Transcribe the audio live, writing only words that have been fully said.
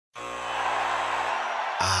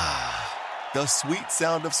The sweet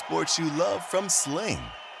sound of sports you love from Sling.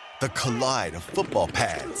 The collide of football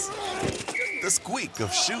pads. The squeak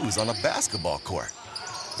of shoes on a basketball court.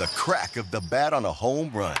 The crack of the bat on a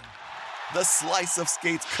home run. The slice of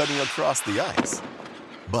skates cutting across the ice.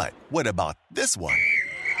 But what about this one?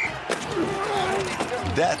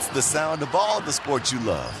 That's the sound of all the sports you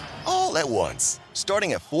love, all at once.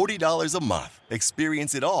 Starting at $40 a month.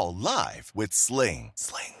 Experience it all live with Sling.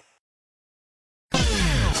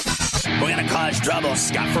 We're going to cause trouble.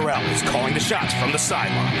 Scott Farrell is calling the shots from the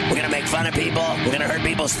sideline. We're going to make fun of people. We're going to hurt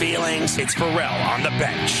people's feelings. It's Farrell on the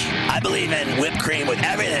bench. I believe in whipped cream with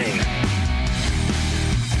everything.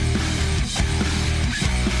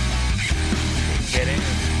 Get in.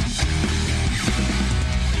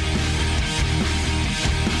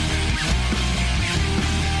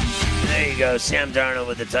 There you go. Sam Darnold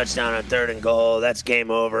with the touchdown on 3rd and goal. That's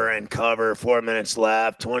game over and cover. 4 minutes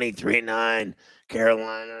left. 23-9.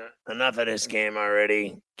 Carolina. Enough of this game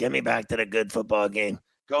already. Get me back to the good football game.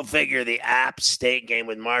 Go figure. The App State game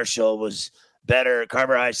with Marshall was better.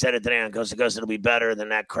 Carver High said it today on Coast to Coast. It'll be better than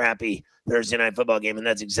that crappy Thursday night football game. And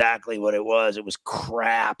that's exactly what it was. It was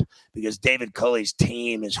crap because David Culley's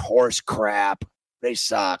team is horse crap. They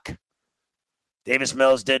suck. Davis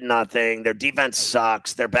Mills did nothing. Their defense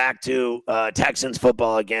sucks. They're back to Texans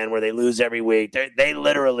football again where they lose every week. They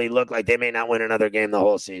literally look like they may not win another game the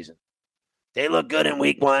whole season. They look good in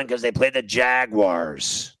week 1 because they played the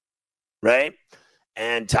Jaguars, right?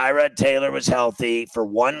 And Tyrod Taylor was healthy for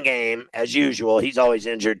 1 game, as usual. He's always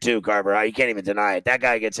injured too, Carver. You can't even deny it. That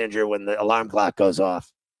guy gets injured when the alarm clock goes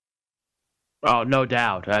off. Oh, no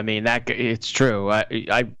doubt. I mean, it's true.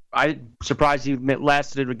 I'm surprised he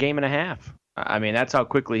lasted a game and a half. I mean, that's how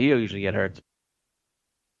quickly he usually get hurt.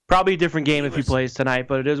 Probably a different game if he plays tonight,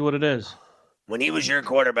 but it is what it is. When he was your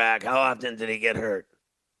quarterback, how often did he get hurt?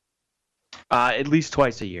 At least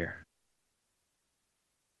twice a year.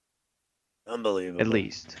 Unbelievable. At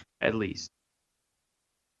least.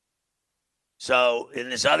 So in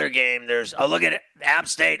this other game, look at it. App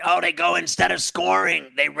State. Oh, they go instead of scoring,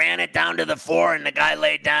 they ran it down to the 4 and the guy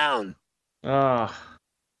laid down. Because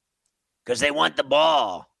they want the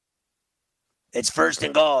ball. It's 1st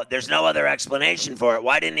and goal. There's no other explanation for it.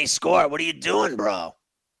 Why didn't he score? What are you doing, bro?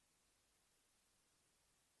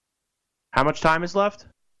 How much time is left?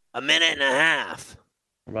 A minute and a half.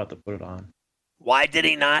 I'm about to put it on. Why did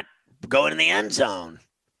he not go in the end zone?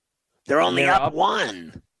 They're only up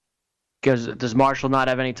 1. Because does Marshall not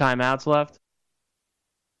have any timeouts left?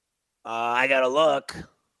 I got to look.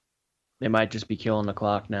 They might just be killing the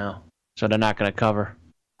clock now. So they're not going to cover.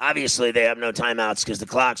 Obviously, they have no timeouts because the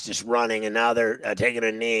clock's just running, and now they're taking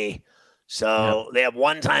a knee. So They have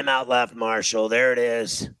 1 timeout left, Marshall. There it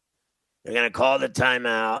is. They're going to call the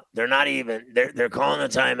timeout. They're not even. They're calling the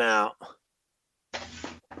timeout.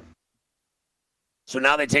 So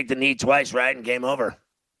now they take the knee twice, right? And game over.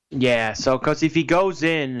 Yeah, so because if he goes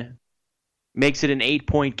in, makes it an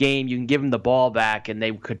 8-point game, you can give him the ball back, and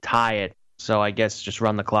they could tie it. So I guess just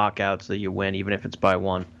run the clock out so you win, even if it's by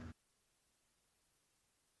 1.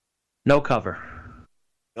 No cover.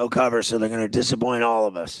 No cover, so they're going to disappoint all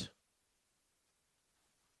of us.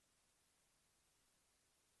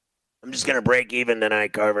 I'm just going to break even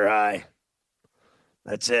tonight, Carver High.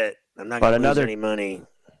 That's it. I'm not going to lose any money.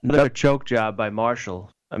 Another choke job by Marshall.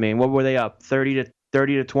 I mean, what were they up? 30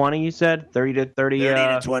 to 20, you said? 30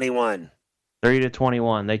 to 21. 30 to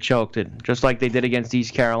 21. They choked it, just like they did against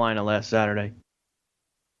East Carolina last Saturday.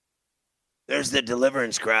 There's the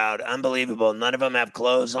Deliverance crowd. Unbelievable. None of them have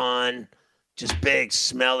clothes on. Just big,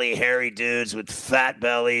 smelly, hairy dudes with fat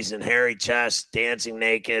bellies and hairy chests dancing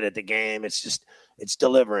naked at the game. It's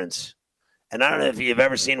Deliverance. And I don't know if you've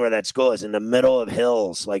ever seen where that school is, in the middle of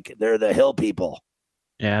hills. Like, they're the hill people.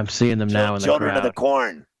 Yeah, I'm seeing them now in the crowd. Children of the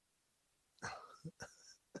Corn.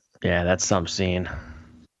 Yeah, that's some scene.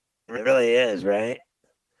 It really is, right?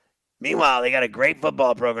 Meanwhile, they got a great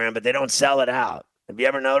football program, but they don't sell it out. Have you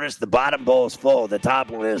ever noticed? The bottom bowl is full. The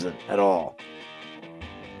top one isn't at all.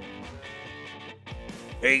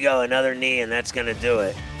 There you go, another knee, and that's going to do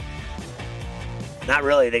it. Not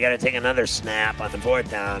really. They got to take another snap on the 4th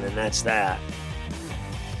down, and that's that.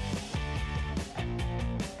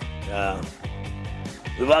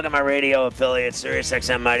 We welcome our radio affiliate, Sirius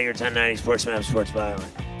XM Mightier 1090 Sports Map Sports Byline.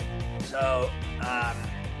 So,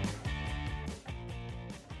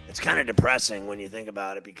 it's kind of depressing when you think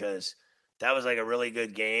about it, because that was like a really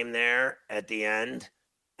good game there at the end,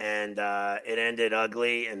 and it ended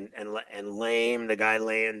ugly and lame, the guy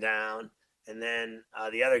laying down. And then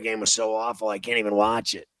the other game was so awful, I can't even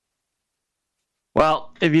watch it.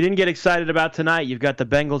 Well, if you didn't get excited about tonight, you've got the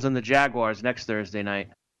Bengals and the Jaguars next Thursday night.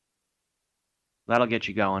 That'll get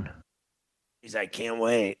you going. I can't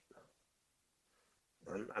wait.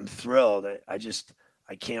 I'm thrilled.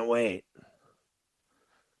 I can't wait.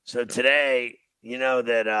 So today, you know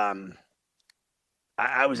that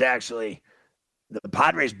I was actually the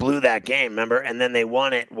Padres blew that game, remember? And then they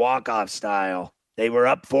won it walk-off style. They were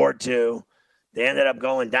up 4-2. They ended up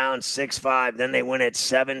going down 6-5. Then they win it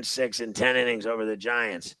 7-6 in 10 innings over the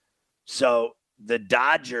Giants. So the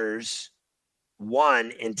Dodgers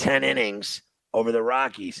won in 10 innings over the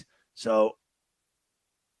Rockies. So,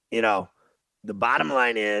 you know, the bottom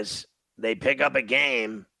line is they pick up a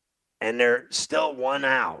game and they're still 1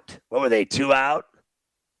 out. What were they, 2 out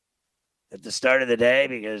at the start of the day?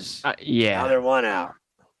 Because now they're 1 out.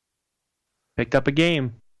 Picked up a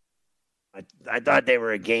game. I thought they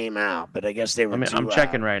were a game out, but I guess they were 2 out. I'm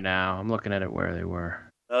checking right now. I'm looking at it where they were.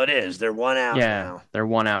 Oh, it is. They're 1 out now. Yeah, they're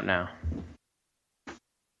 1 out now.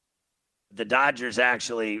 The Dodgers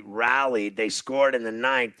actually rallied. They scored in the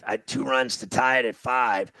 9th. I had 2 runs to tie it at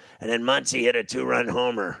 5, and then Muncy hit a 2-run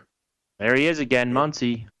homer. There he is again,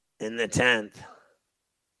 Muncy. In the 10th.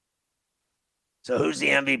 So who's the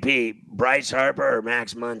MVP, Bryce Harper or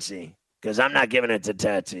Max Muncy? Because I'm not giving it to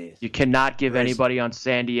Tatis. You cannot give anybody on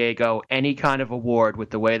San Diego any kind of award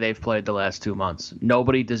with the way they've played the last 2 months.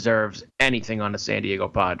 Nobody deserves anything on the San Diego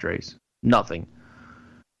Padres. Nothing.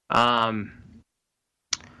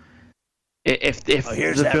 If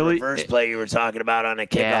here's the that Phillies reverse play you were talking about on a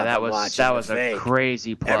kickoff. Yeah, that was a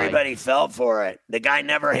crazy play. Everybody fell for it. The guy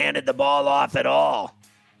never handed the ball off at all.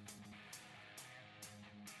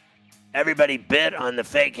 Everybody bit on the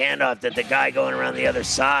fake handoff that the guy going around the other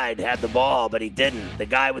side had the ball, but he didn't. The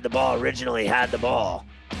guy with the ball originally had the ball.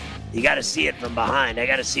 You got to see it from behind. I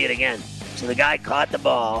got to see it again. So the guy caught the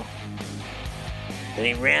ball, and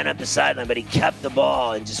he ran up the sideline, but he kept the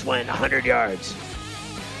ball and just went 100 yards.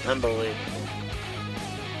 Unbelievable.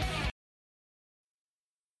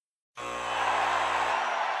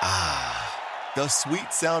 The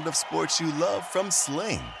sweet sound of sports you love from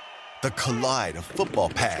Sling. The collide of football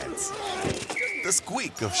pads. The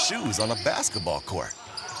squeak of shoes on a basketball court.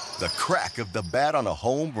 The crack of the bat on a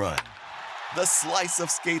home run. The slice of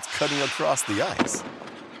skates cutting across the ice.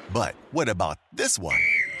 But what about this one?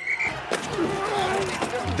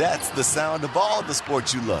 That's the sound of all the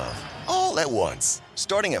sports you love, all at once.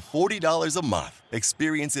 Starting at $40 a month.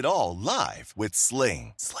 Experience it all live with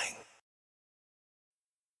Sling.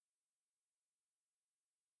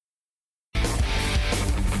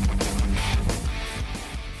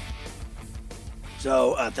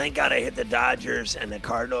 So thank God I hit the Dodgers and the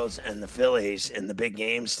Cardinals and the Phillies in the big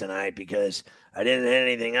games tonight because I didn't hit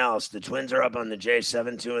anything else. The Twins are up on the J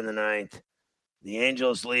 7-2 in the 9th. The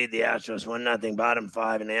Angels lead the Astros 1-0, bottom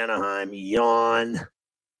 5 in Anaheim. Yawn.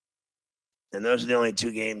 And those are the only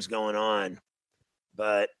 2 games going on.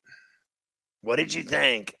 But what did you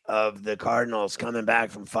think of the Cardinals coming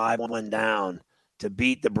back from 5-1 down to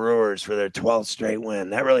beat the Brewers for their 12th straight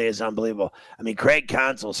win? That really is unbelievable. I mean, Craig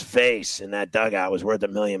Counsell's face in that dugout was worth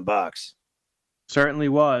 $1 million. Certainly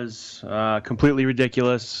was. Completely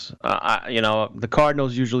ridiculous. The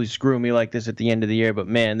Cardinals usually screw me like this at the end of the year, but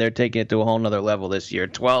man, they're taking it to a whole nother level this year.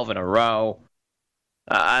 12 in a row.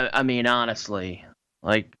 I mean, honestly,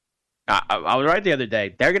 like I was right the other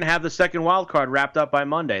day. They're going to have the second wild card wrapped up by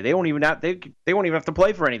Monday. They won't even have to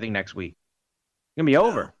play for anything next week. It's going to be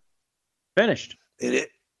over. Finished.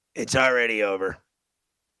 It's already over.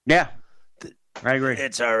 Yeah, I agree.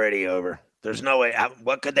 It's already over. There's no way.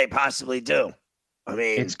 What could they possibly do? I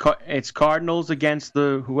mean, it's Cardinals against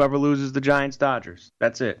whoever loses the Giants Dodgers.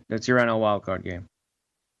 That's it. That's your NL wildcard game.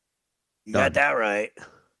 You got that right.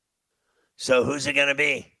 So who's it going to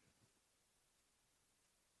be?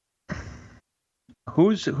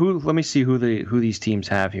 Who? Let me see who these teams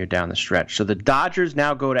have here down the stretch. So the Dodgers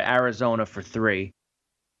now go to Arizona for 3.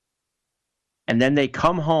 And then they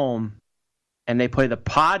come home and they play the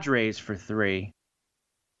Padres for 3.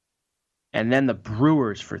 And then the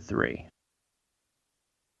Brewers for 3.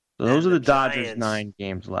 So those are the Dodgers' Giants, 9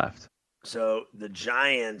 games left. So the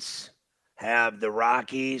Giants have the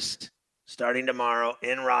Rockies starting tomorrow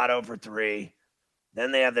in Rado for 3.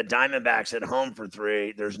 Then they have the Diamondbacks at home for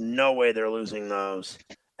 3. There's no way they're losing those.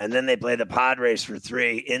 And then they play the Padres for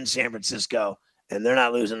 3 in San Francisco, and they're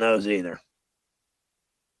not losing those either.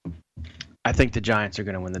 I think the Giants are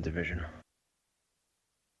going to win the division.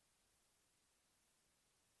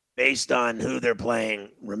 Based on who they're playing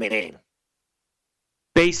remaining.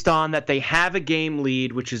 Based on that they have a game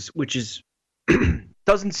lead, which is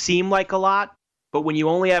doesn't seem like a lot, but when you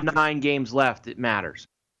only have 9 games left, it matters.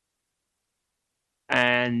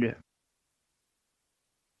 And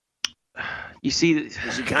you see,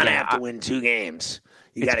 because you kind of have to win 2 games.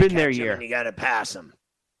 You it's been their year. You got to pass them.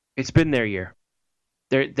 It's been their year.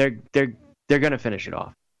 They're going to finish it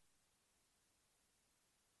off.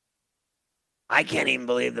 I can't even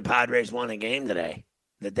believe the Padres won a game today.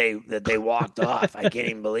 That they walked off. I can't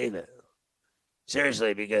even believe it.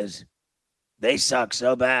 Seriously, because they suck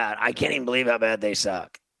so bad. I can't even believe how bad they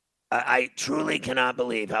suck. I truly cannot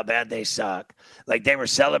believe how bad they suck. Like, they were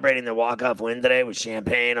celebrating the walk-off win today with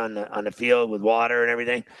champagne on the field with water and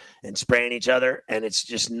everything and spraying each other. And it's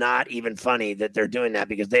just not even funny that they're doing that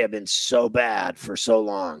because they have been so bad for so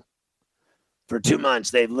long. For 2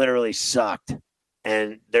 months, they've literally sucked.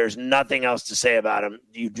 And there's nothing else to say about them.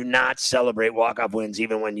 You do not celebrate walk-off wins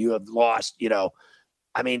even when you have lost,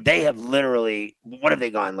 I mean, they have literally, what have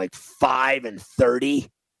they gone, like 5-30?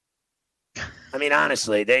 I mean,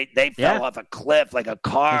 honestly, they fell off a cliff like a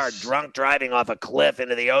car drunk driving off a cliff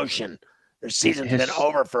into the ocean. Their season's been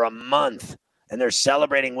over for a month, and they're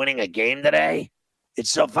celebrating winning a game today.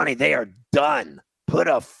 It's so funny. They are done. Put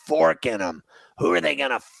a fork in them. Who are they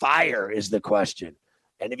going to fire is the question.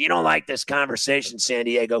 And if you don't like this conversation, San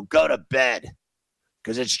Diego, go to bed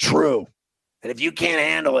because it's true. And if you can't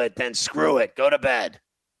handle it, then screw it. Go to bed.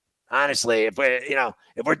 Honestly, if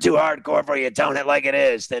we're too hardcore for you, telling it like it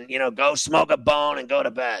is, then, go smoke a bone and go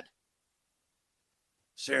to bed.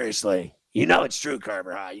 Seriously. It's true,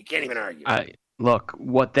 Carver High. You can't even argue. Look,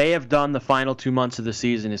 what they have done the final 2 months of the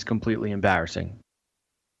season is completely embarrassing.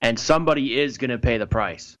 And somebody is going to pay the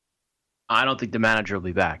price. I don't think the manager will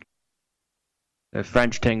be back. The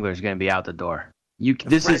French Tingler is going to be out the door.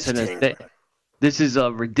 This is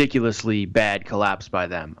a ridiculously bad collapse by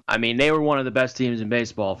them. I mean, they were one of the best teams in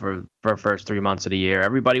baseball for the first 3 months of the year.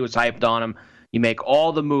 Everybody was hyped on them. You make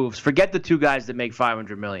all the moves. Forget the two guys that make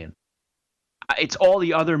 $500 million. It's all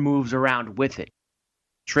the other moves around with it.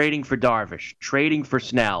 Trading for Darvish, trading for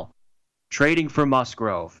Snell, trading for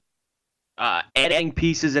Musgrove, adding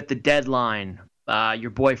pieces at the deadline. Your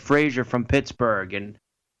boy Frazier from Pittsburgh, and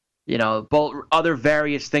both other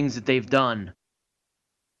various things that they've done.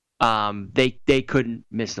 They couldn't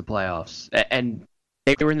miss the playoffs, and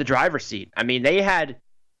they were in the driver's seat. I mean, they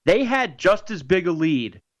had just as big a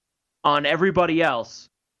lead on everybody else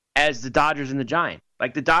as the Dodgers and the Giants.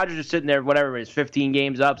 Like, the Dodgers are sitting there, whatever it is, 15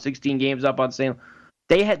 games up, 16 games up on St.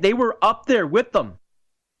 They were up there with them,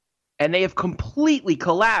 and they have completely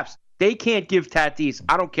collapsed. They can't give Tatis.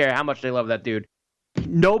 I don't care how much they love that dude.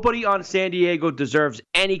 Nobody on San Diego deserves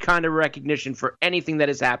any kind of recognition for anything that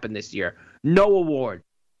has happened this year. No award.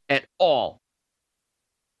 At all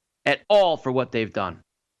for what they've done.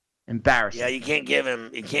 Embarrassing. Yeah, you can't give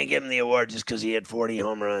him the award just because he had 40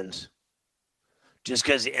 home runs. Just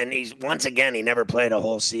because, and he never played a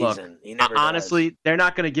whole season. Look, he never honestly, they're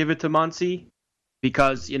not going to give it to Muncy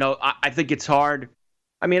because, I think it's hard.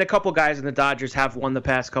 I mean, a couple guys in the Dodgers have won the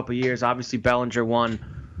past couple years. Obviously, Bellinger won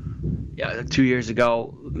 2 years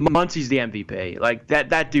ago. Muncy's the MVP. Like,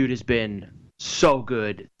 that dude has been so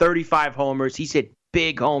good. 35 homers. He's hit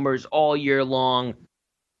big homers all year long.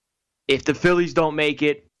 If the Phillies don't make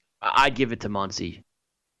it, I'd give it to Muncy.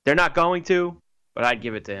 They're not going to, but I'd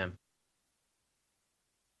give it to him.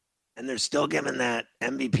 And they're still giving that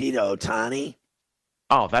MVP to Ohtani?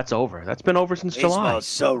 Oh, that's over. That's been over since July. Baseball's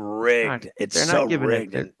so rigged. It's so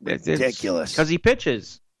rigged and ridiculous. Because he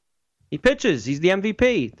pitches. He's the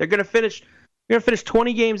MVP. They're going to finish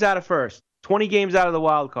 20 games out of first, 20 games out of the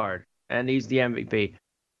wild card, and he's the MVP.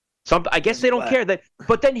 I guess they don't care that.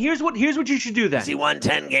 But then here's what you should do then. Has he won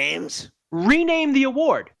 10 games? Rename the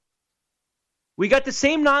award. We got the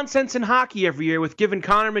same nonsense in hockey every year with giving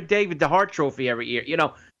Connor McDavid the Hart Trophy every year.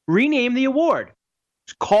 Rename the award.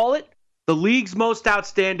 Just call it the league's most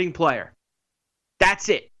outstanding player. That's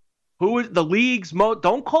it. Who is the league's most?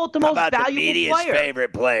 Don't call it the most valuable the media's player.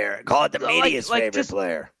 Favorite player. Call it the media's favorite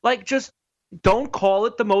player. Just don't call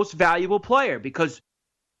it the most valuable player because.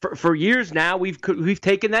 For years now, we've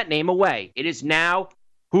taken that name away. It is now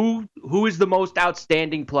who is the most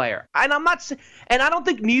outstanding player. And I don't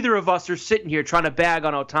think neither of us are sitting here trying to bag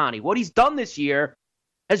on Ohtani. What he's done this year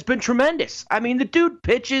has been tremendous. I mean, the dude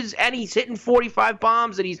pitches and he's hitting 45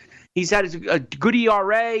 bombs and he's had a good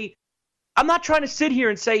ERA. I'm not trying to sit here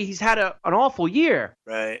and say he's had an awful year.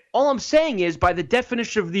 Right. All I'm saying is, by the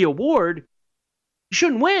definition of the award, he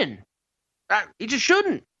shouldn't win. He just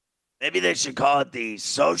shouldn't. Maybe they should call it the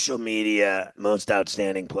social media most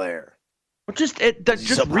outstanding player. Just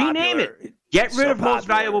rename it. Get rid of most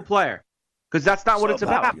valuable player. Because that's not what it's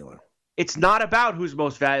about. It's not about who's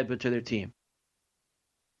most valuable to their team.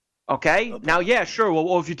 Okay? Now, yeah, sure.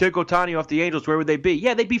 Well, if you take Ohtani off the Angels, where would they be?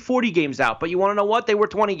 Yeah, they'd be 40 games out. But you want to know what? They were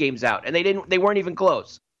 20 games out. And they weren't even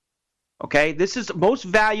close. Okay? This is most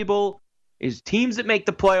valuable is teams that make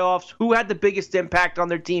the playoffs. Who had the biggest impact on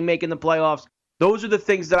their team making the playoffs? Those are the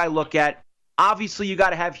things that I look at. Obviously, you got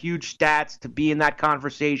to have huge stats to be in that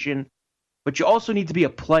conversation, but you also need to be a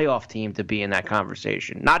playoff team to be in that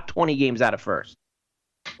conversation, not 20 games out of first.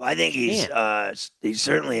 Well, I think he's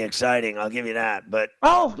certainly exciting. I'll give you that. But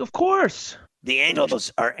of course, the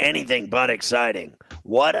Angels are anything but exciting.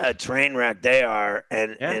 What a train wreck they are.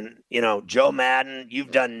 And Joe Madden,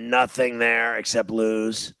 you've done nothing there except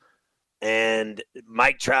lose. And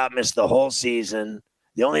Mike Trout missed the whole season.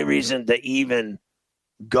 The only reason to even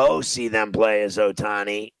go see them play is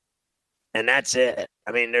Ohtani. And that's it.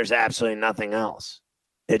 I mean, there's absolutely nothing else.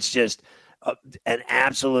 It's just an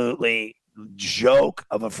absolutely joke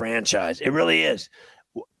of a franchise. It really is.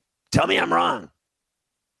 Tell me I'm wrong.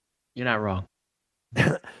 You're not wrong.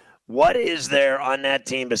 What is there on that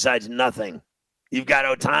team besides nothing? You've got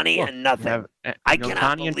Ohtani and nothing. I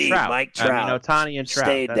cannot believe Mike Trout Ohtani and Trout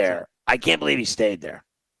stayed there. I can't believe he stayed there.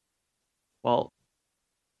 Well,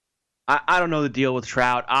 I don't know the deal with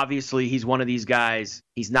Trout. Obviously, he's one of these guys.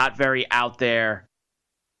 He's not very out there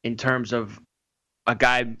in terms of a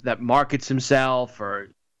guy that markets himself or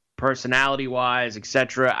personality-wise,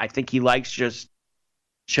 etc. I think he likes just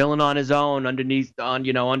chilling on his own underneath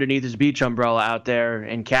his beach umbrella out there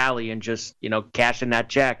in Cali and just, cashing that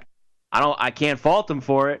check. I can't fault him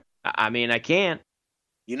for it. I mean, I can't.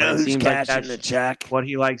 You know who's cashing the check? What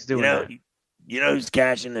he likes doing. You know who's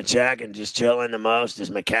cashing the check and just chilling the most is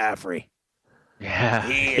McCaffrey. Yeah.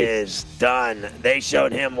 He is done. They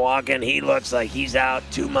showed him walking. He looks like he's out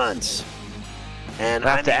 2 months. And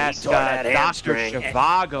I have to ask Dr.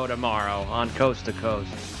 Zhivago tomorrow on Coast to Coast.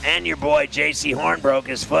 And your boy J.C. Horn broke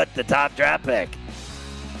his foot, the top draft pick.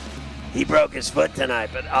 He broke his foot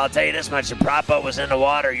tonight. But I'll tell you this much. The prop up was in the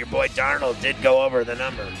water. Your boy Darnold did go over the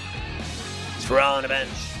number. It's Ferrall on the bench.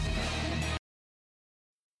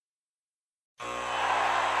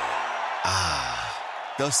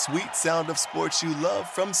 The sweet sound of sports you love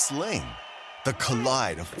from Sling. The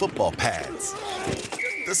collide of football pads.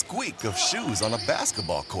 The squeak of shoes on a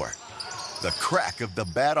basketball court. The crack of the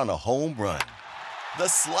bat on a home run. The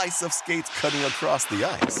slice of skates cutting across the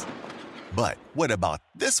ice. But what about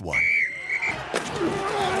this one?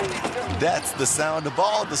 That's the sound of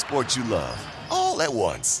all the sports you love, all at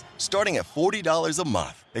once. Starting at $40 a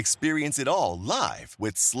month. Experience it all live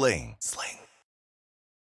with Sling.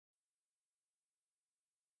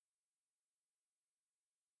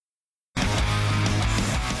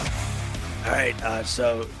 All right,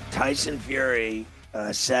 so Tyson Fury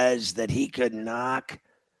says that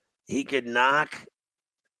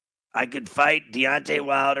I could fight Deontay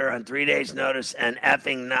Wilder on 3 days' notice and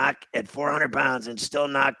effing knock at 400 pounds and still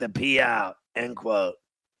knock the P out, end quote.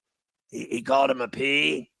 He called him a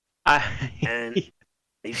P, and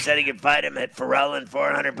he said he could fight him at Ferrall and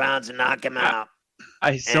 400 pounds and knock him out.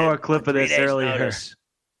 I saw a clip of this earlier. Notice.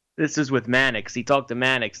 This is with Mannix. He talked to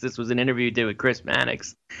Mannix. This was an interview he did with Chris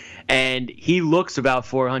Mannix. And he looks about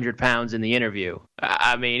 400 pounds in the interview.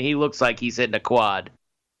 I mean, he looks like he's hitting a quad.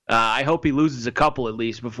 I hope he loses a couple at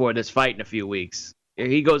least before this fight in a few weeks.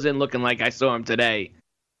 He goes in looking like I saw him today.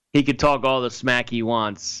 He could talk all the smack he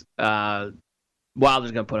wants. Wilder's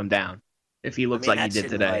going to put him down if he looks like he did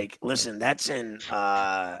today. Listen, that's in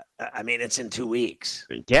it's in 2 weeks.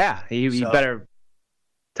 Yeah, he better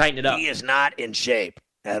tighten it up. He is not in shape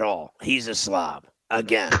at all. He's a slob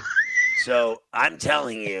again. So I'm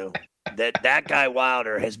telling you that guy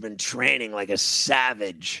Wilder has been training like a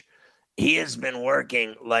savage. He has been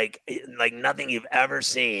working like nothing you've ever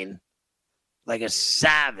seen, like a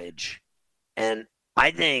savage. And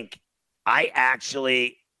I think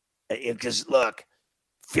because look,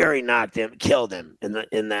 Fury killed him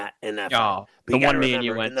in that fight. Oh, the one me and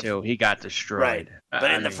you went to, he got destroyed. Right.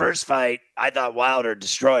 But in the first fight, I thought Wilder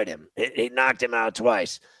destroyed him. He knocked him out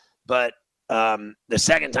twice. But the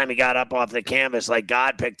second time he got up off the canvas, like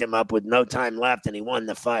God picked him up with no time left, and he won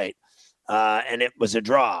the fight. And it was a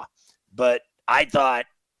draw. But I thought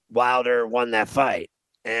Wilder won that fight.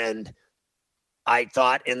 And I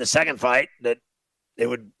thought in the second fight that it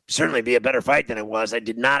would certainly be a better fight than it was. I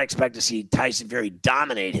did not expect to see Tyson Fury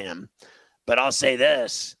dominate him. But I'll say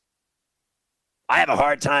this. I have a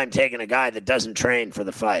hard time taking a guy that doesn't train for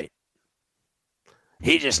the fight.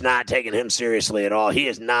 He's just not taking him seriously at all. He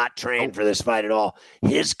is not trained for this fight at all.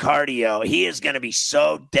 His cardio, he is going to be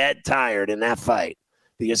so dead tired in that fight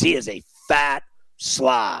because he is a fat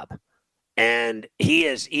slob. And he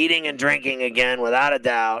is eating and drinking again without a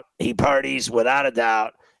doubt. He parties without a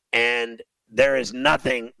doubt. And there is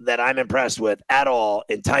nothing that I'm impressed with at all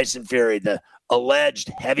in Tyson Fury, the alleged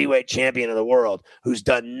heavyweight champion of the world, who's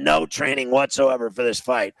done no training whatsoever for this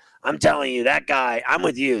fight. I'm telling you, that guy, I'm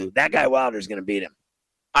with you. That guy Wilder's going to beat him.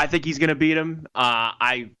 I think he's going to beat him.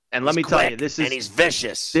 I And let me tell you, this is and he's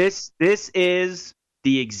vicious. This is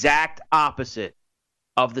the exact opposite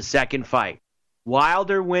of the second fight.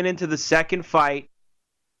 Wilder went into the second fight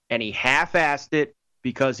and he half-assed it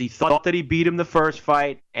because he thought that he beat him the first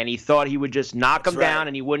fight and he thought he would just knock him down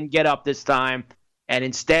and he wouldn't get up this time. And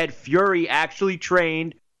instead, Fury actually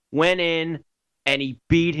trained, went in, and he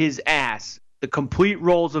beat his ass. The complete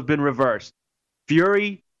roles have been reversed.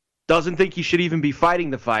 Fury doesn't think he should even be fighting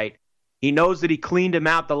the fight. He knows that he cleaned him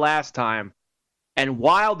out the last time. And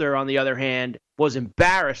Wilder, on the other hand, was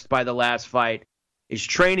embarrassed by the last fight, is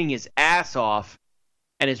training his ass off,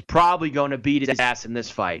 and is probably going to beat his ass in this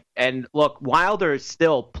fight. And look, Wilder is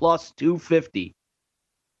still plus 250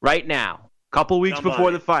 right now, a couple weeks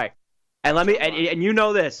before the fight. And let me, and you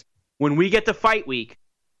know this, when we get to fight week,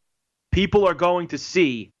 people are going to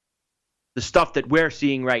see the stuff that we're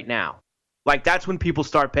seeing right now. Like, that's when people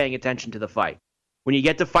start paying attention to the fight. When you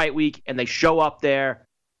get to fight week and they show up there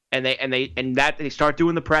and they start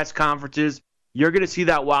doing the press conferences, you're going to see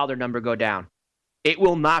that Wilder number go down. It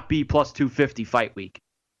will not be plus 250 fight week.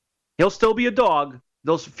 He'll still be a dog.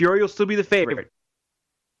 Fury will still be the favorite.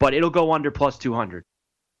 But it'll go under plus 200.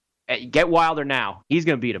 Get Wilder now. He's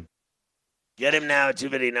going to beat him. Get him now at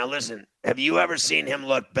 250. Now listen, have you ever seen him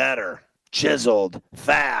look better? Chiseled,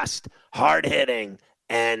 fast, hard-hitting,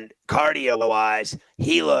 and cardio-wise,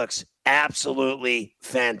 he looks absolutely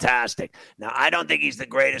fantastic. Now, I don't think he's the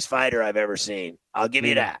greatest fighter I've ever seen. I'll give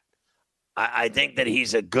you that. I think that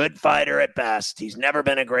he's a good fighter at best. He's never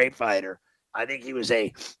been a great fighter. I think he was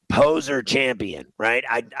a poser champion, right?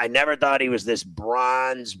 I never thought he was this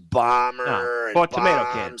bronze bomber and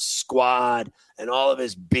bomb squad and all of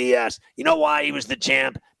his BS. You know why he was the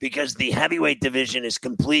champ? Because the heavyweight division is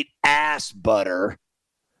complete ass butter,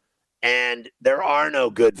 and there are no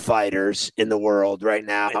good fighters in the world right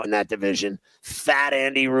now in that division. Fat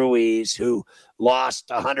Andy Ruiz, who lost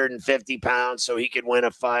 150 pounds so he could win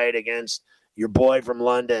a fight against your boy from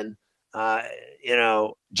London,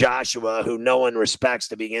 Joshua, who no one respects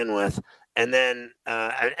to begin with. And then,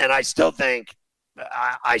 and I still think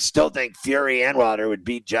Fury and Wilder would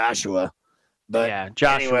beat Joshua. But yeah,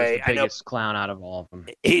 Joshua's the biggest clown out of all of them.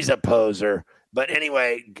 He's a poser. But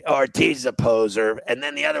anyway, Ortiz is a poser. And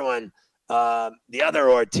then the other one, the other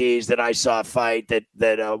Ortiz that I saw fight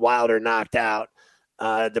that Wilder knocked out,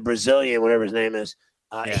 the Brazilian, whatever his name is,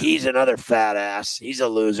 he's another fat ass. He's a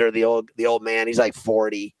loser. The old man. He's like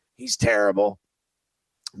 40. He's terrible.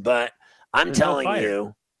 But I'm telling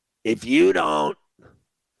you, if you don't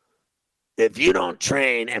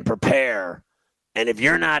train and prepare, and if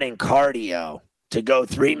you're not in cardio to go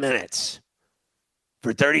 3 minutes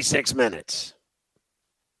for 36 minutes,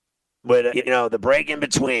 with the break in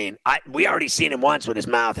between, we already seen him once with his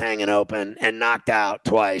mouth hanging open and knocked out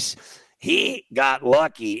twice. He got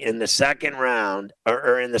lucky in the second round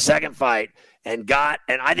or in the second fight and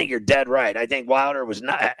I think you're dead right. I think Wilder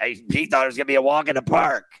he thought it was going to be a walk in the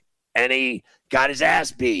park, and he got his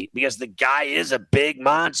ass beat because the guy is a big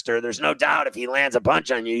monster. There's no doubt if he lands a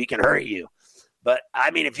punch on you, he can hurt you. But,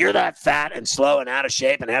 I mean, if you're that fat and slow and out of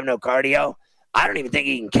shape and have no cardio, I don't even think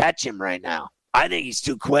he can catch him right now. I think he's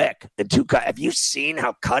too quick and too cut. Have you seen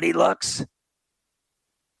how cut he looks?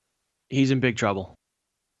 He's in big trouble.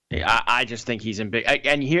 I just think he's in big.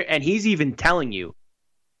 And he's even telling you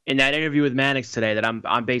in that interview with Mannix today that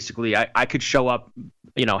I'm basically I could show up,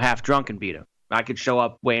 half drunk and beat him. I could show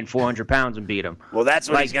up weighing 400 pounds and beat him. Well, that's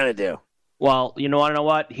what he's gonna do. Well, you know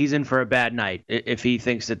what? He's in for a bad night if he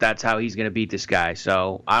thinks that that's how he's gonna beat this guy.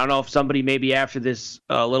 So I don't know if somebody maybe after this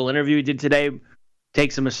little interview he did today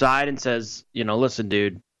takes him aside and says, listen,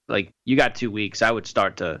 dude, like, you got 2 weeks. I would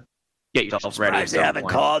start to get yourself ready. They haven't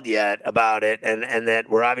called yet about it, and that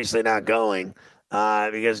we're obviously not going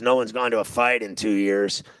because no one's gone to a fight in 2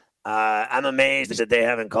 years. I'm amazed that they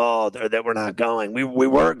haven't called or that we're not going. We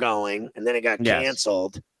were going, and then it got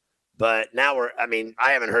canceled. But now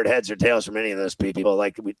I haven't heard heads or tails from any of those people.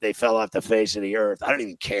 Like, they fell off the face of the earth. I don't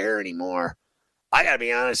even care anymore. I got to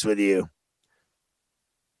be honest with you.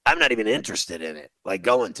 I'm not even interested in it, like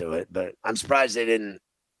going to it. But I'm surprised they didn't,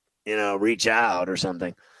 reach out or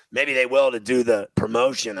something. Maybe they will to do the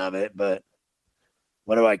promotion of it. But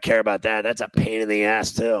what do I care about that? That's a pain in the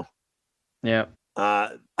ass, too. Yeah.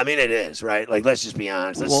 It is, right? Like, let's just be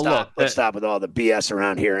honest. Let's stop with all the BS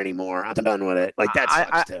around here anymore. I'm done with it. Like, that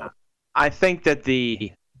sucks, too. I think that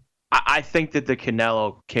the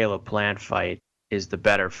Canelo Caleb Plant fight is the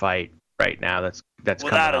better fight right now. That's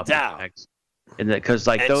without a doubt. Because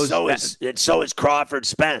so is Crawford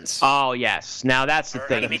Spence. Oh yes, now that's the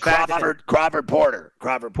thing. Crawford Porter.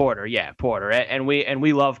 Porter, yeah, Porter, and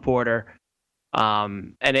we love Porter.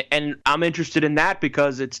 And I'm interested in that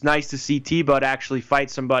because it's nice to see T-Bud actually fight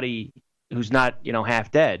somebody who's not,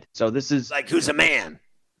 half dead. So this is like who's a man.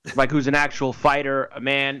 Like who's an actual fighter, a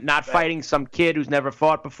man, not fighting some kid who's never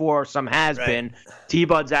fought before or some has-been.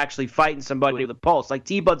 T-Bud's actually fighting somebody with a pulse. Like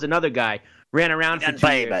T-Bud's another guy, ran around for 2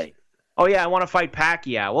 years. Anybody. Oh, yeah, I want to fight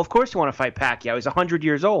Pacquiao. Well, of course you want to fight Pacquiao. He's 100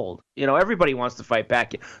 years old. Everybody wants to fight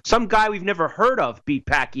Pacquiao. Some guy we've never heard of beat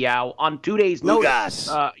Pacquiao on 2 days' notice,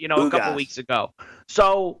 a couple weeks ago.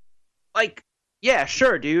 So, yeah,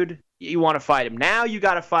 sure, dude. You want to fight him. Now you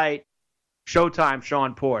got to fight Showtime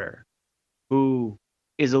Shawn Porter, who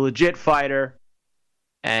is a legit fighter,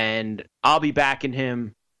 and I'll be backing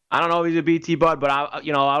him. I don't know if he's a BT Bud, but I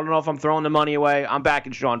don't know if I'm throwing the money away. I'm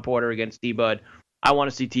backing Shawn Porter against T Bud. I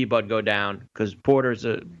want to see T Bud go down because Porter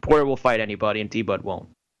will fight anybody and T Bud won't.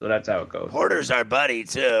 So that's how it goes. Porter's our buddy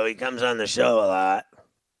too. He comes on the show a lot.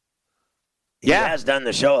 He has done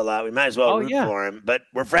the show a lot. We might as well root for him. But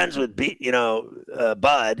we're friends with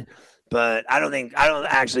Bud. But I don't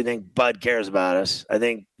actually think Bud cares about us. I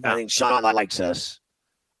think Shawn likes us.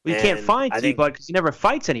 We can't find T Bud because he never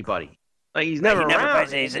fights anybody. Like he's never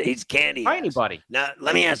around. He's candy. Fight anybody. Now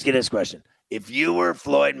let me ask you this question: if you were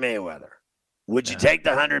Floyd Mayweather, would you take the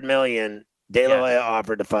 $100 million De La Hoya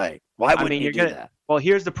offered to fight? Why wouldn't you do that? Well,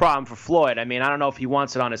 here's the problem for Floyd. I don't know if he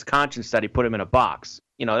wants it on his conscience that he put him in a box.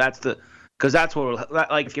 Because that's what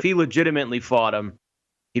if he legitimately fought him,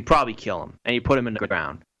 he'd probably kill him and he'd put him in the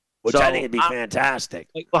ground. Which I think would be fantastic.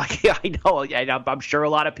 I know. I'm sure a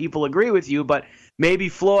lot of people agree with you, but maybe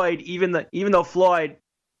Floyd, even though Floyd,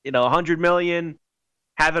 $100 million,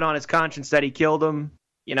 have it on his conscience that he killed him.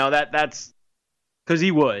 That's because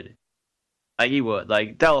he would. He would.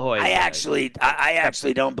 De La Hoya. I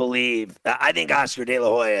actually don't believe. I think Oscar De La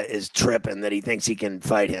Hoya is tripping that he thinks he can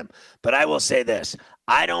fight him. But I will say this: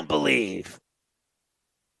 I don't believe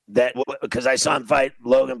that because I saw him fight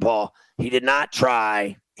Logan Paul. He did not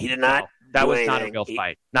try. He did not. That was not a real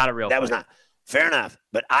fight. Not a real. That was not. Fair enough.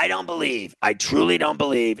 But I truly don't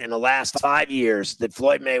believe in the last 5 years that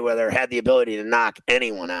Floyd Mayweather had the ability to knock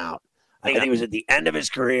anyone out. I think he was at the end of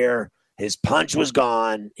his career. His punch was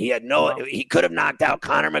gone. He had he could have knocked out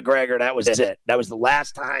Conor McGregor. That was it. That was the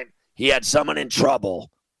last time he had someone in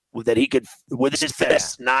trouble that he could, with his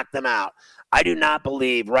fists, knock them out. I do not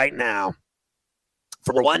believe right now,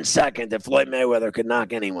 for 1 second, that Floyd Mayweather could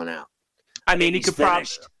knock anyone out. He could probably.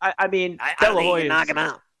 I don't think he can knock him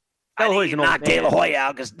out. De La Hoya can knock De La Hoya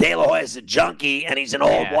out because De La Hoya is a junkie and he's an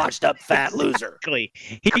old, washed-up, fat loser. Exactly.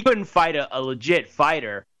 He couldn't fight a legit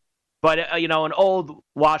fighter. But, an old,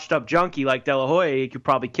 washed-up junkie like De La Hoya, he could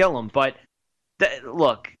probably kill him. But,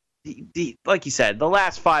 look, like you said, the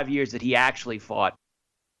last 5 years that he actually fought,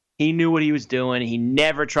 he knew what he was doing. He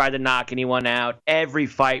never tried to knock anyone out. Every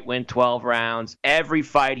fight went 12 rounds. Every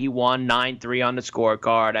fight he won 9-3 on the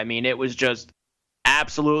scorecard. It was just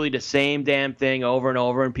absolutely the same damn thing over and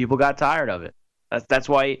over, and people got tired of it. That's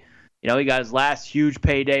why... he got his last huge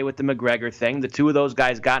payday with the McGregor thing. The two of those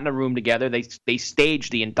guys got in a room together. They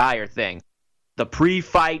staged the entire thing. The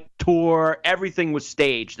pre-fight tour, everything was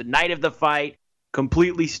staged. The night of the fight,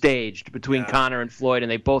 completely staged between Conor and Floyd,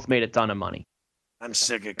 and they both made a ton of money. I'm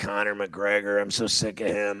sick of Conor McGregor. I'm so sick of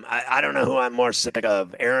him. I don't know who I'm more sick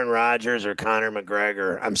of, Aaron Rodgers or Conor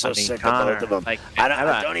McGregor. I'm so sick of both of them.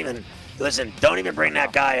 Don't even bring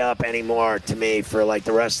that guy up anymore to me for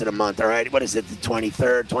the rest of the month. All right, what is it? The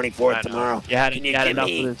 23rd, 24th tomorrow. Can you give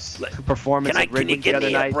me performance? Can you give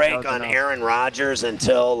me a break on Aaron Rodgers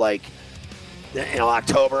until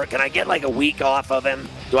October? Can I get a week off of him?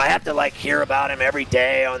 Do I have to hear about him every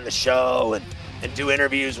day on the show and do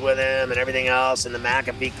interviews with him and everything else and the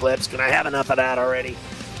McAfee clips? Can I have enough of that already?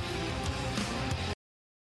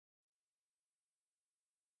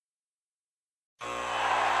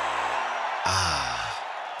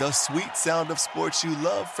 The sweet sound of sports you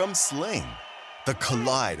love from Sling. The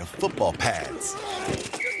collide of football pads.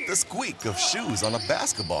 The squeak of shoes on a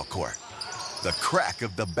basketball court. The crack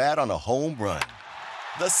of the bat on a home run.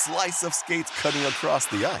 The slice of skates cutting across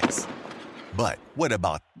the ice. But what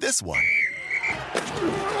about this one?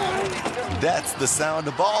 That's the sound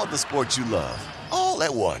of all the sports you love, all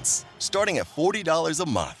at once. Starting at $40 a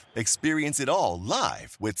month. Experience it all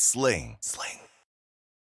live with Sling.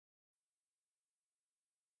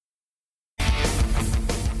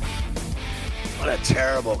 What a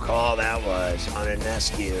terrible call that was on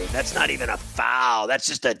Ionescu. That's not even a foul. That's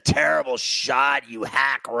just a terrible shot, you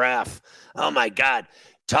hack ref. Oh, my God.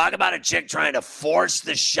 Talk about a chick trying to force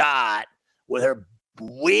the shot with her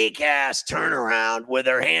weak-ass turnaround with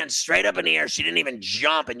her hands straight up in the air. She didn't even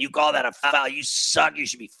jump, and you call that a foul. You suck. You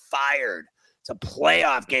should be fired. It's a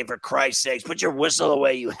playoff game, for Christ's sakes. Put your whistle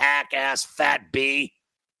away, you hack-ass fat B.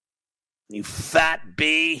 You fat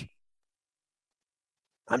B.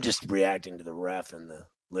 I'm just reacting to the ref in the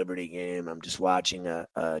Liberty game. I'm just watching a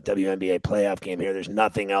WNBA playoff game here. There's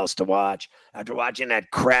nothing else to watch. After watching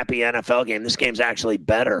that crappy NFL game, this game's actually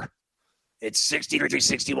better. It's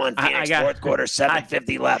 63-61 Phoenix, fourth quarter,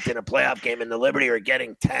 7:50 left in a playoff game, and the Liberty are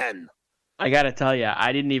getting 10. I got to tell you,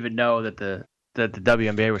 I didn't even know that the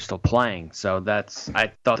WNBA was still playing. So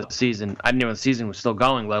I thought I didn't know the season was still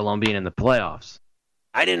going, let alone being in the playoffs.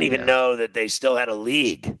 I didn't even know that they still had a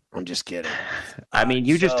league. I'm just kidding. I mean,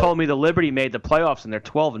 you just told me the Liberty made the playoffs and they're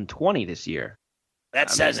 12-20 this year. That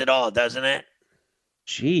says it all, doesn't it?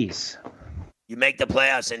 Jeez. You make the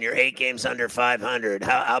playoffs and you're 8 games under 500.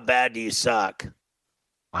 How bad do you suck?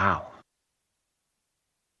 Wow.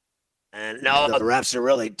 And no, the refs are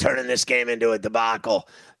really turning this game into a debacle.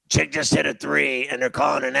 Chick just hit a 3, and they're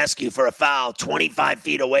calling an SQ for a foul 25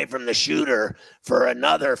 feet away from the shooter for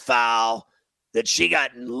another foul that she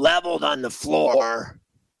got leveled on the floor.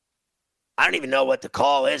 I don't even know what the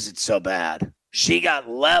call is. It's so bad. She got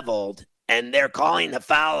leveled, and they're calling the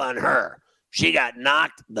foul on her. She got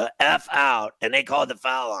knocked the F out, and they called the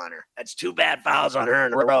foul on her. That's 2 bad fouls on her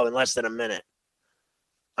in a row in less than a minute.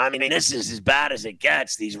 I mean, this is as bad as it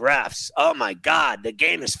gets, these refs. Oh, my God, the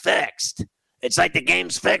game is fixed. It's like the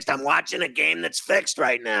game's fixed. I'm watching a game that's fixed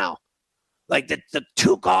right now. Like the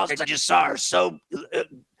 2 calls I just saw are so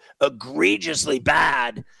egregiously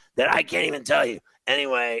bad that I can't even tell you.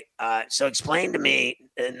 Anyway, so explain to me,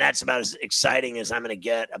 and that's about as exciting as I'm going to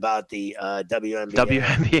get about the WNBA.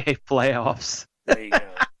 WNBA playoffs. There you go.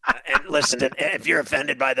 And listen, if you're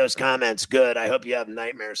offended by those comments, good. I hope you have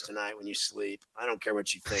nightmares tonight when you sleep. I don't care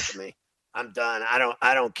what you think of me. I'm done.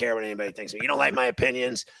 I don't care what anybody thinks of me. You don't like my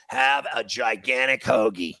opinions? Have a gigantic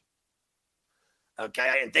hoagie.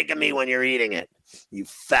 Okay? And think of me when you're eating it, you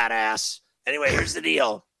fat ass. Anyway, here's the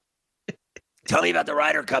deal. Tell me about the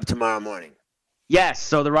Ryder Cup tomorrow morning. Yes,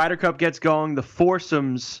 so the Ryder Cup gets going. The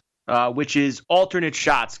foursomes, which is alternate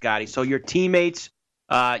shots, Scotty. So your teammates,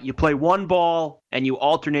 you play one ball and you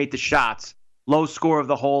alternate the shots. Low score of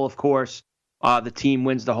the hole, of course. The team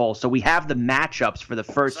wins the hole. So we have the matchups for the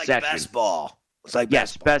first it's like session. Best ball. It's like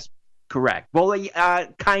yes, best. Correct. Well,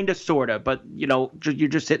 kind of, sort of, but you're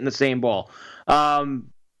just hitting the same ball.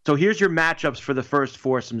 So here's your matchups for the first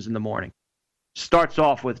foursomes in the morning. Starts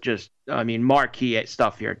off with marquee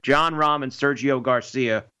stuff here. Jon Rahm and Sergio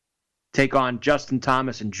Garcia take on Justin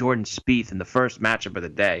Thomas and Jordan Spieth in the first matchup of the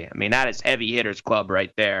day. I mean, that is heavy hitters club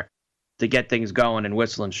right there to get things going in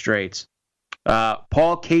Whistling Straits.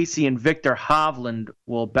 Paul Casey and Victor Hovland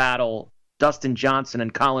will battle Dustin Johnson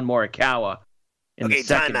and Colin Morikawa in the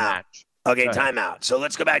second match. Okay, timeout. So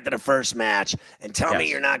let's go back to the first match and tell me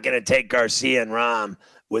you're not going to take Garcia and Rahm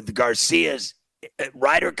with Garcia's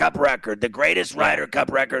Ryder Cup record, the greatest Ryder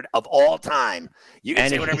Cup record of all time. You can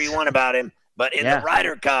say whatever you want about him, but in the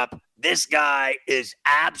Ryder Cup, this guy is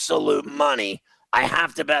absolute money. I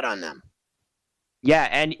have to bet on them. Yeah,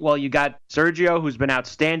 and you got Sergio, who's been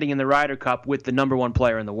outstanding in the Ryder Cup with the number 1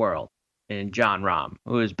 player in the world, and Jon Rahm,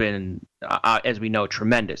 who has been, as we know,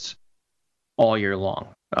 tremendous all year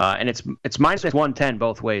long. And it's minus 110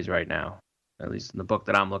 both ways right now, at least in the book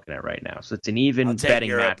that I'm looking at right now. So it's an even betting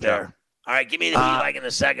matchup there. All right, give me who you like in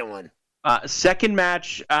the second one. Second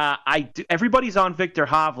match, everybody's on Victor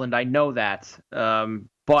Hovland. I know that.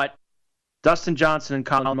 But Dustin Johnson and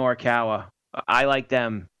Colin Morikawa, I like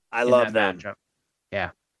them. I love them. Matchup.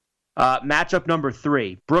 Yeah. Matchup number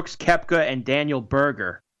 3, Brooks Koepka and Daniel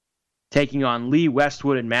Berger taking on Lee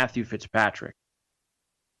Westwood and Matthew Fitzpatrick.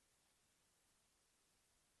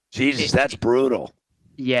 Jesus, that's brutal.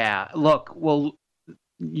 Yeah. Look,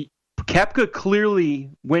 Koepka clearly,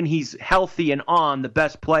 when he's healthy and on, the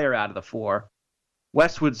best player out of the 4.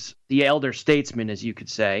 Westwood's the elder statesman, as you could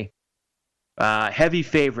say. Heavy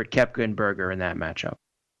favorite, Koepka and Berger in that matchup.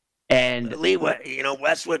 And Lee,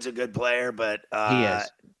 Westwood's a good player, but he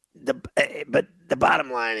is. But the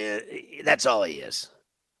bottom line is that's all he is.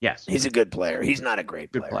 Yes, he's a good player. He's not a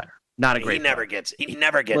great player. Good player. Not a great. He never gets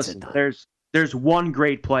it done. There's one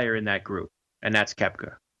great player in that group, and that's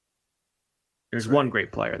Koepka. There's one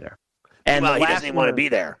great player there. And he doesn't even want to be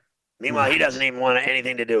there. Meanwhile, he doesn't even want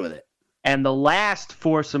anything to do with it. And the last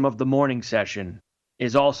foursome of the morning session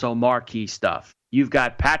is also marquee stuff. You've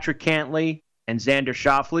got Patrick Cantlay and Xander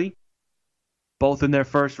Schauffele, both in their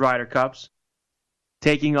first Ryder Cups,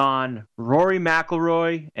 taking on Rory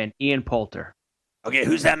McIlroy and Ian Poulter. Okay,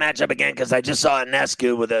 who's that matchup again? Because I just saw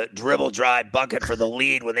Ionescu with a dribble drive bucket for the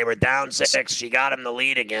lead when they were down 6. She got him the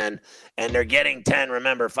lead again, and they're getting 10.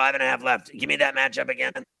 Remember, 5.5 left. Give me that matchup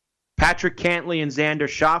again. Patrick Cantlay and Xander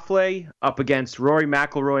Schauffele up against Rory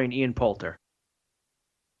McIlroy and Ian Poulter.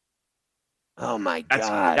 Oh my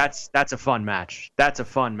God. That's a fun match. That's a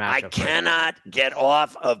fun match. I cannot get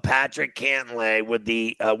off of Patrick Cantlay with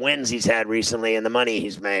the wins he's had recently and the money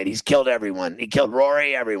he's made. He's killed everyone. He killed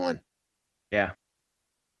Rory, everyone. Yeah.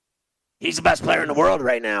 He's the best player in the world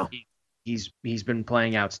right now. He's been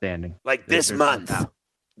playing outstanding. Like this month.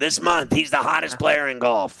 This month, he's the hottest player in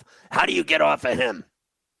golf. How do you get off of him?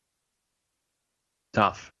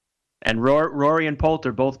 Tough. And Rory and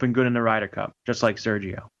Poulter both been good in the Ryder Cup, just like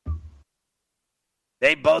Sergio.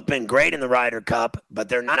 They've both been great in the Ryder Cup, but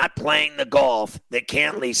they're not playing the golf that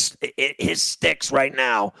Cantlay, his sticks right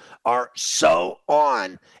now are so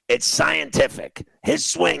on. It's scientific. His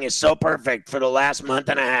swing is so perfect for the last month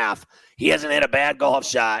and a half. He hasn't hit a bad golf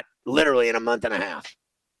shot literally in a month and a half.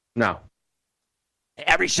 No.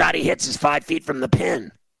 Every shot he hits is 5 feet from the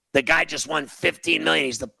pin. The guy just won $15 million.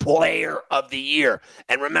 He's the player of the year.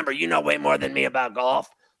 And remember, you know way more than me about golf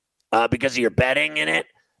because of your betting in it.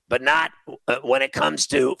 But not when it comes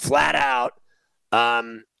to flat out,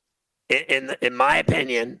 in my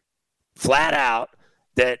opinion, flat out,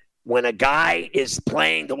 that when a guy is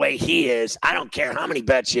playing the way he is, I don't care how many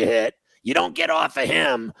bets you hit, you don't get off of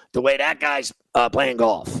him the way that guy's playing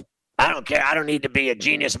golf. I don't care. I don't need to be a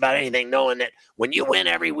genius about anything, knowing that when you win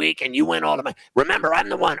every week and you win all the money. Remember, I'm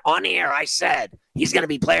the one on the air. I said he's going to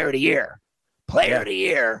be player of the year. Player of the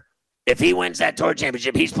year. If he wins that tour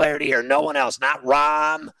championship, he's player of the year. No one else. Not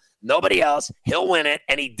Rahm. Nobody else. He'll win it,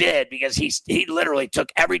 and he did because he literally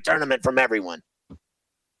took every tournament from everyone.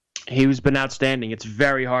 He's been outstanding. It's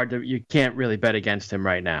very hard to. You can't really bet against him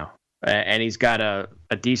right now. And he's got a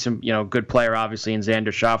decent, good player, obviously, in Xander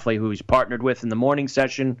Schauffele, who he's partnered with in the morning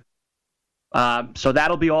session. So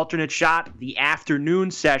that'll be alternate shot. The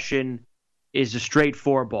afternoon session is a straight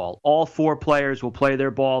 4-ball. All 4 players will play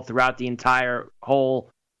their ball throughout the entire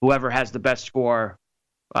hole. Whoever has the best score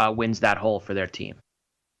wins that hole for their team.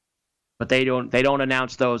 But they don't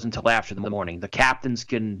announce those until after the morning. The captains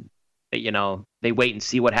can, they wait and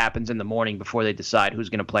see what happens in the morning before they decide who's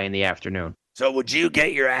going to play in the afternoon. So would you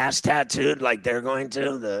get your ass tattooed like they're going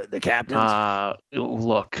to, the captains?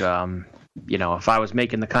 Look, if I was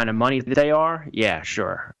making the kind of money that they are, yeah,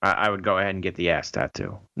 sure. I would go ahead and get the ass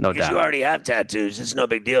tattoo. No doubt. Because you already have tattoos. It's no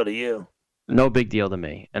big deal to you. No big deal to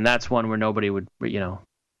me. And that's one where nobody would,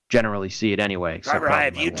 generally see it anyway. Driver,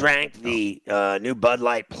 have you drank the new Bud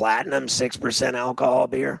Light Platinum 6% alcohol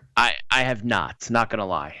beer? I have not going to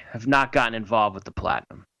lie. I've not gotten involved with the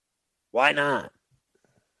Platinum. Why not?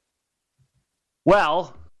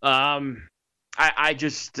 Well, I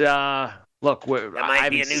just look. I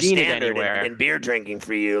haven't seen it anywhere in beer drinking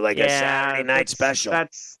for you, like a Saturday night special.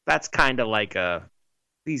 That's kind of like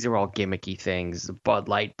these are all gimmicky things. The Bud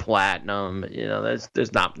Light Platinum,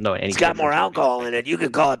 there's not any. It's got more alcohol in it. You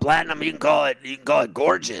could call it Platinum. You can call it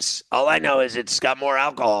gorgeous. All I know is it's got more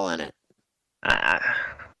alcohol in it.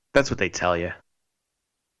 That's what they tell you.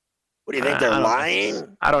 What do you think? They're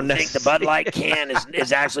lying? I don't think the Bud Light can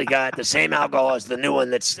is actually got the same alcohol as the new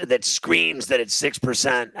one that screams that it's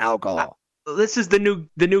 6% alcohol. This is the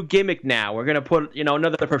new gimmick now. We're gonna put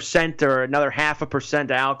another % or another 0.5%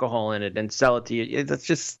 alcohol in it and sell it to you.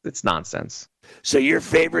 It's nonsense. So your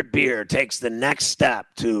favorite beer takes the next step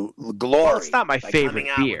to glory. Well, it's not my favorite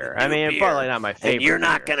beer. I mean, it's probably not my favorite. And you're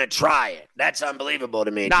not gonna try it. That's unbelievable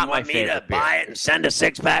to me. Not Do you want my me favorite to buy it and send a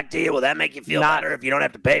 6-pack to you? Will that make you feel better if you don't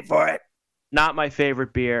have to pay for it? Not my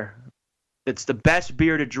favorite beer. It's the best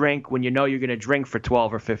beer to drink when you know you're going to drink for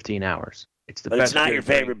 12 or 15 hours. It's the best. It's not your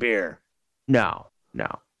favorite beer. No.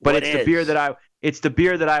 But it's the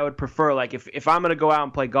beer that I would prefer. Like if I'm going to go out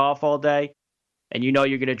and play golf all day, and you're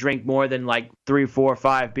going to drink more than like 3, 4,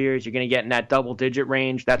 5 beers, you're going to get in that double-digit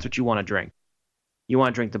range. That's what you want to drink. You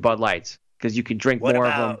want to drink the Bud Lights because you can drink more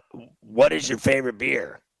of them. What is your favorite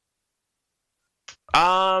beer?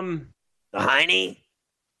 The Heine?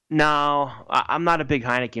 No, I'm not a big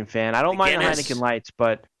Heineken fan. I don't mind the Heineken Lights,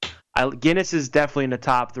 but Guinness is definitely in the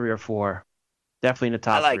top 3 or 4. Definitely in the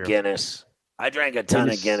top 3. I like Guinness. I drank a ton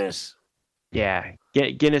of Guinness. Yeah,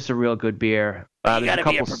 Guinness is a real good beer. You got to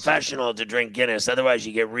be a professional to drink Guinness, otherwise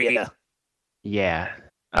you get RIA. Yeah.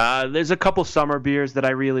 There's a couple summer beers that I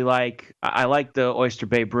really like. I like the Oyster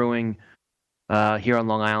Bay Brewing here on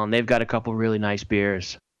Long Island. They've got a couple really nice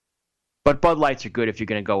beers. But Bud Lights are good if you're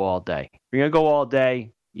going to go all day. If you're going to go all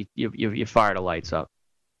day, you fire the lights up.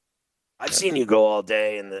 I've seen you go all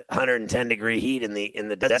day in the 110-degree heat in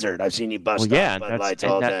the desert. I've seen you bust Bud Lights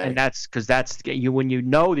all day. And that's because that's you when you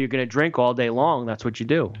know that you're going to drink all day long. That's what you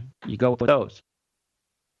do. You go with those.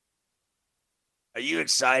 Are you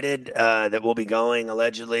excited that we'll be going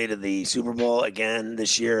allegedly to the Super Bowl again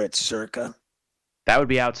this year at Circa? That would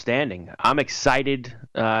be outstanding. I'm excited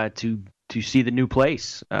to see the new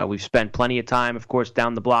place. We've spent plenty of time, of course,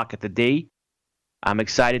 down the block at the D. I'm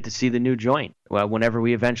excited to see the new joint. Well, whenever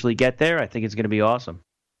we eventually get there, I think it's going to be awesome.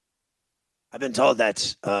 I've been told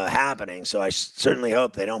that's happening, so I certainly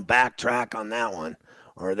hope they don't backtrack on that one,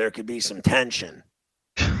 or there could be some tension.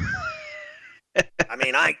 I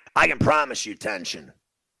mean, I can promise you tension.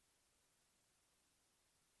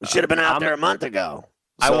 We should have been out there a month ago.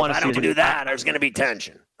 So if I don't do that, there's going to be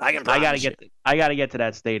tension. I can promise you. I got to get to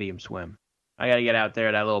that stadium swim. I got to get out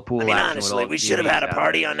there, that little pool. I mean, honestly, we should have had a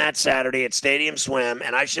party on that Saturday at Stadium Swim,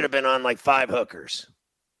 and I should have been on like 5 hookers.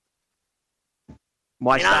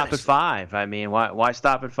 Why stop at 5? I mean, why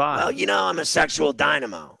stop at 5? Well, I'm a sexual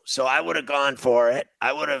dynamo, so I would have gone for it.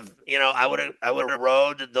 I would have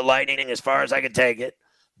rode the Lightning as far as I could take it,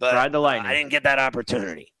 but ride the Lightning. I didn't get that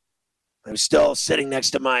opportunity. I was still sitting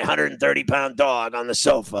next to my 130-pound dog on the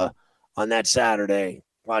sofa on that Saturday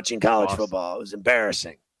watching college football. It was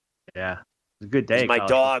embarrassing. Yeah. A good day. My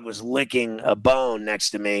dog was licking a bone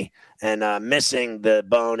next to me and missing the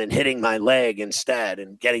bone and hitting my leg instead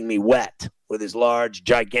and getting me wet with his large,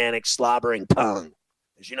 gigantic, slobbering tongue.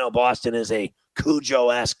 As you know, Boston is a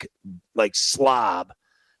Cujo-esque slob.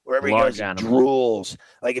 Wherever he goes, he drools.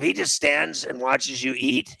 Like if he just stands and watches you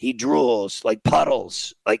eat, he drools like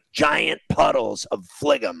puddles, like giant puddles of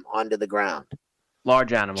phlegm onto the ground.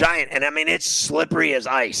 Large animal. Giant. And I mean, it's slippery as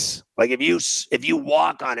ice. Like if you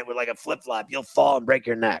walk on it with like a flip-flop, you'll fall and break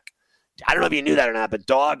your neck. I don't know if you knew that or not, but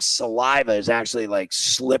dog saliva is actually like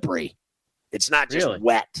slippery. It's not just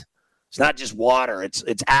wet. It's not just water. It's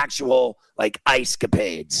actual like ice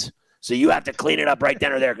capades. So you have to clean it up right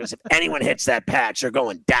then or there, because if anyone hits that patch, they're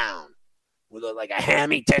going down with like a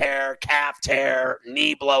hammy tear, calf tear,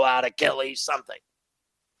 knee blowout, Achilles, something.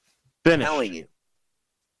 Finish. I'm telling you.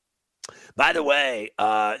 By the way,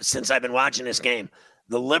 since I've been watching this game,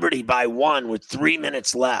 the Liberty by 1 with 3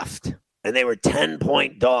 minutes left, and they were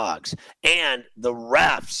 10-point dogs. And the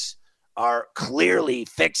refs are clearly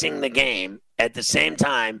fixing the game at the same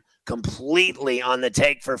time, completely on the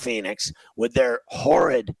take for Phoenix with their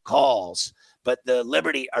horrid calls. But the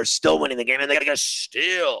Liberty are still winning the game, and they got to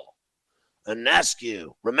steal.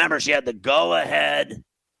 Ionescu, remember, she had the go-ahead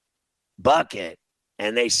bucket,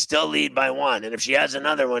 and they still lead by 1. And if she has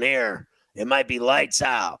another one here, it might be lights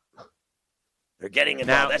out. They're getting it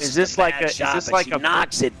now. Is this like a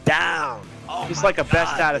knocks it down? Oh, it's like a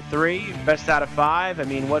best out of 3, best out of 5. I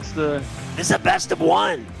mean, what's the? This is a best of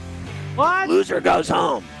 1. What? Loser goes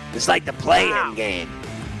home. It's like the play-in game.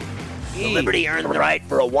 The Liberty earned the right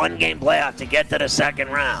for a 1-game playoff to get to the second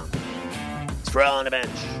round. It's Ferrall on the bench.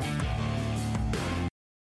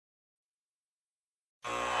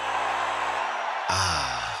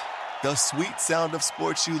 The sweet sound of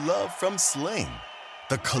sports you love from Sling.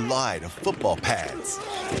 The collide of football pads.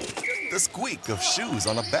 The squeak of shoes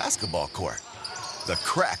on a basketball court. The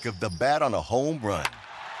crack of the bat on a home run.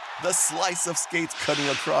 The slice of skates cutting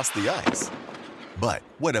across the ice. But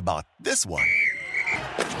what about this one?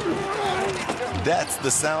 That's the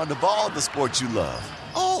sound of all the sports you love,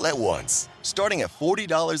 all at once. Starting at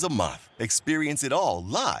 $40 a month. Experience it all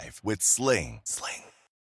live with Sling.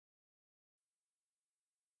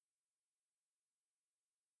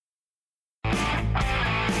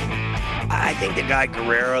 I think the guy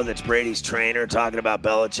Guerrero, that's Brady's trainer, talking about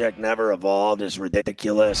Belichick never evolved is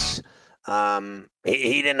ridiculous.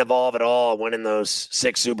 He didn't evolve at all winning those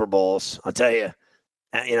 6 Super Bowls. I'll tell you,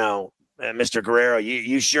 Mr. Guerrero,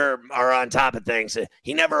 you sure are on top of things.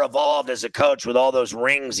 He never evolved as a coach with all those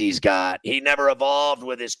rings he's got. He never evolved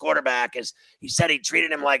with his quarterback. As he said, he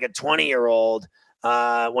treated him like a 20-year-old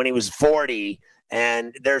when he was 40.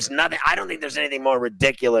 And there's nothing. I don't think there's anything more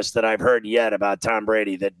ridiculous that I've heard yet about Tom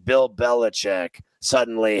Brady, that Bill Belichick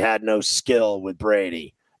suddenly had no skill with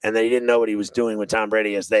Brady, and they didn't know what he was doing with Tom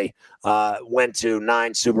Brady as they went to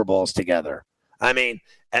 9 Super Bowls together. I mean,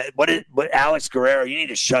 what Alex Guerrero, you need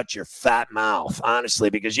to shut your fat mouth, honestly,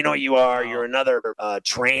 because you know what you are? You're another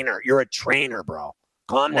trainer. You're a trainer, bro.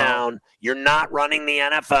 Calm down. You're not running the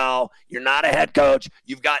NFL. You're not a head coach.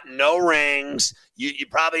 You've got no rings. You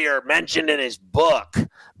probably are mentioned in his book,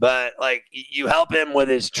 but like you help him with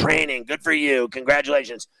his training. Good for you.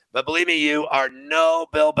 Congratulations. But believe me, you are no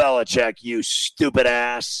Bill Belichick, you stupid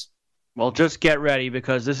ass. Well, just get ready,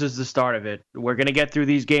 because this is the start of it. We're going to get through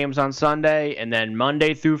these games on Sunday, and then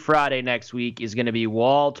Monday through Friday next week is going to be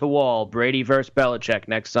wall-to-wall Brady versus Belichick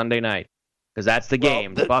next Sunday night. because that's the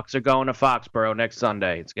game. The Bucs are going to Foxborough next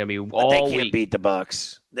Sunday. It's going to be all they week. can't beat the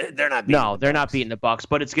Bucs. They're not beating No, they're not beating the Bucs,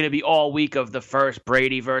 but it's going to be all week of the first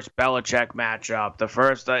Brady versus Belichick matchup. The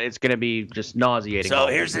first, it's going to be just nauseating. So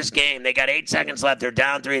here's this game. They got 8 seconds left. They're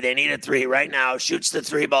down 3. They need a 3 right now. Shoots the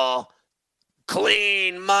 3 ball.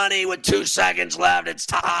 Clean money with 2 seconds left. It's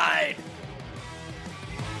tied.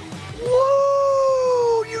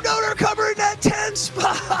 Woo! You know they're covering that 10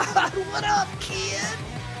 spot. What up, kid?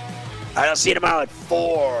 All right, I'll see you tomorrow at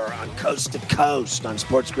 4 on Coast to Coast on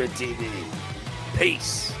Sports Grid TV.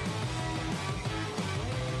 Peace.